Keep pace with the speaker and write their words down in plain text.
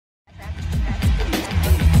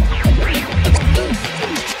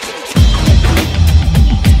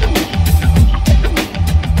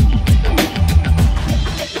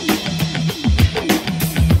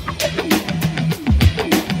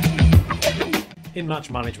In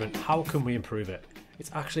match management, how can we improve it?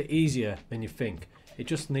 It's actually easier than you think. It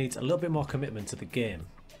just needs a little bit more commitment to the game.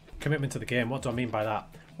 Commitment to the game, what do I mean by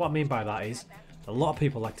that? What I mean by that is, a lot of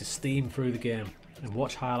people like to steam through the game and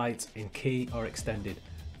watch highlights in key or extended.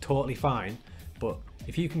 Totally fine, but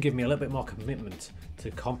if you can give me a little bit more commitment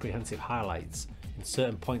to comprehensive highlights in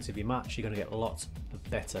certain points of your match, you're going to get lots of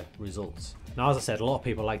better results. Now, as I said, a lot of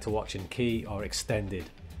people like to watch in key or extended,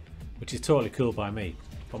 which is totally cool by me.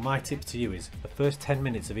 But my tip to you is, the first 10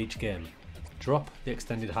 minutes of each game, drop the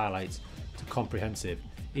extended highlights to comprehensive,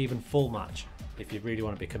 even full match, if you really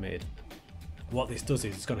want to be committed. What this does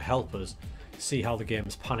is it's going to help us see how the game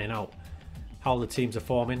is panning out, how the teams are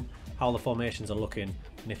forming, how the formations are looking,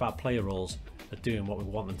 and if our player roles are doing what we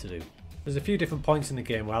want them to do. There's a few different points in the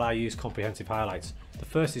game where I use comprehensive highlights. The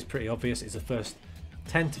first is pretty obvious, it's the first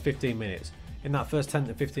 10 to 15 minutes. In that first 10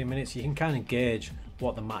 to 15 minutes, you can kind of gauge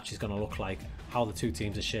what the match is going to look like, how the two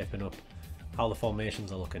teams are shaping up, how the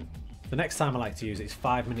formations are looking. The next time I like to use it is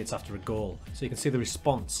 5 minutes after a goal, so you can see the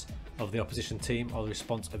response of the opposition team or the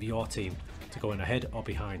response of your team to going ahead or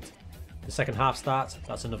behind. The second half starts,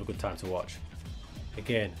 that's another good time to watch.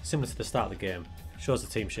 Again, similar to the start of the game, shows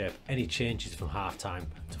the team shape, any changes from half time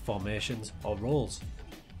to formations or roles.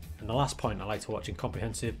 And the last point I like to watch in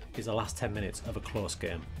comprehensive is the last 10 minutes of a close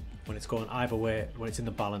game. When it's going either way, when it's in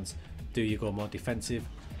the balance, do you go more defensive?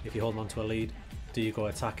 If you're holding on to a lead, do you go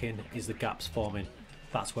attacking? Is the gaps forming?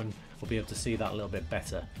 That's when we'll be able to see that a little bit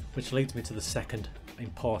better, which leads me to the second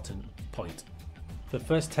important point. For the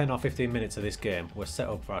first 10 or 15 minutes of this game, we're set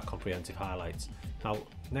up for our comprehensive highlights. Now,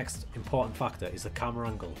 next important factor is the camera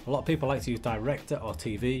angle. A lot of people like to use director or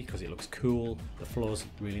TV because it looks cool, the flow's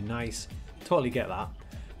really nice. Totally get that.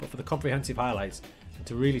 But for the comprehensive highlights, and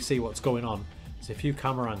to really see what's going on, there's a few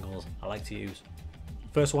camera angles I like to use.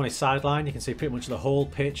 First one is sideline. You can see pretty much the whole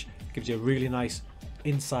pitch. It gives you a really nice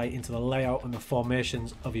insight into the layout and the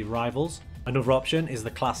formations of your rivals. Another option is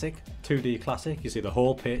the classic, 2D classic. You see the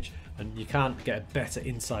whole pitch and you can't get a better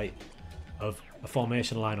insight of a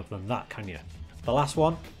formation lineup than that, can you? The last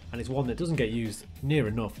one, and it's one that doesn't get used near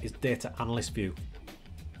enough, is data analyst view.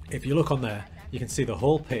 If you look on there, you can see the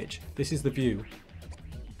whole pitch. This is the view,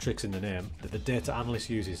 tricks in the name, that the data analyst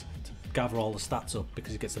uses to gather all the stats up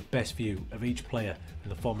because it gets the best view of each player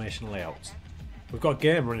and the formation layouts. We've got a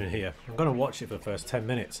game running here. I'm going to watch it for the first 10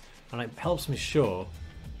 minutes and it helps me show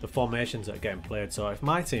the formations that are getting played. So if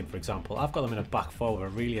my team, for example, I've got them in a back four with a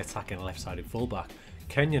really attacking left-sided fullback.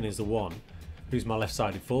 Kenyon is the one who's my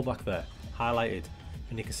left-sided fullback there, highlighted,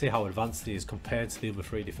 and you can see how advanced he is compared to the other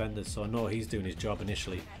three defenders, so I know he's doing his job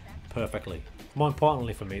initially perfectly. More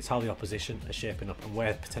importantly for me, it's how the opposition are shaping up and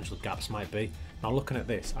where potential gaps might be. Now looking at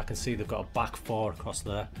this, I can see they've got a back four across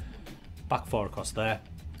there,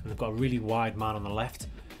 and they've got a really wide man on the left.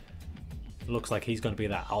 It looks like he's going to be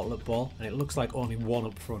that outlet ball, and it looks like only one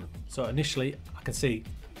up front. So initially, I can see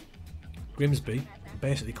Grimsby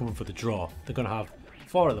basically coming for the draw. They're going to have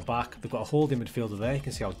four at the back. They've got a holding midfielder there. You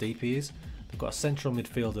can see how deep he is. They've got a central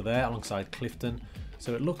midfielder there alongside Clifton.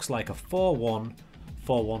 So it looks like a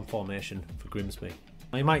 4-1-4-1 formation for Grimsby.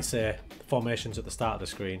 Now you might say, the formations at the start of the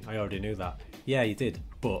screen, I already knew that. Yeah, you did.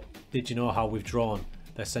 But did you know how we've drawn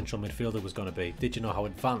their central midfielder was going to be? Did you know how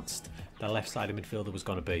advanced their left-sided midfielder was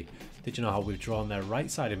going to be? Did you know how we've drawn their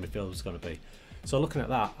right-sided midfielder was going to be? So looking at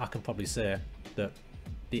that, I can probably say that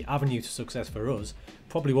the avenue to success for us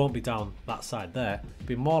probably won't be down that side there. It'll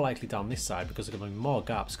be more likely down this side because there's going to be more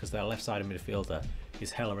gaps because their left-sided midfielder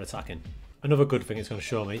is hella attacking. Another good thing it's going to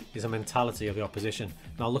show me is the mentality of the opposition.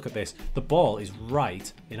 Now look at this. The ball is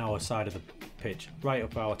right in our side of the pitch, right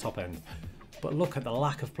up our top end. But look at the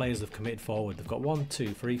lack of players they've committed forward. They've got 1,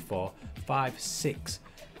 2, 3, 4, 5, 6,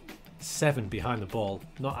 7 behind the ball,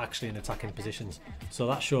 not actually in attacking positions. So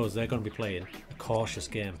that shows they're going to be playing a cautious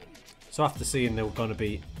game. So after seeing they were going to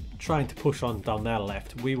be trying to push on down their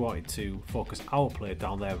left, we wanted to focus our play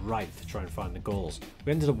down their right to try and find the goals.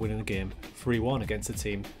 We ended up winning the game 3-1 against a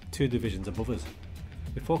team 2 divisions above us.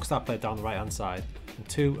 We focused our play down the right hand side and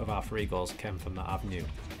 2 of our 3 goals came from that avenue,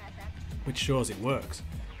 which shows it works,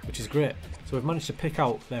 which is great. So we've managed to pick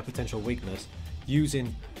out their potential weakness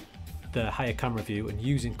using the higher camera view and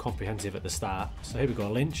using comprehensive at the start. So here we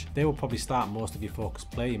go, Lynch. They will probably start most of your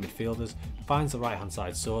focused play, your midfielders, finds the right hand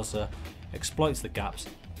side Sosa, exploits the gaps,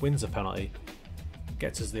 wins a penalty,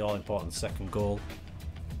 gets us the all important second goal.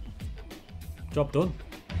 Job done.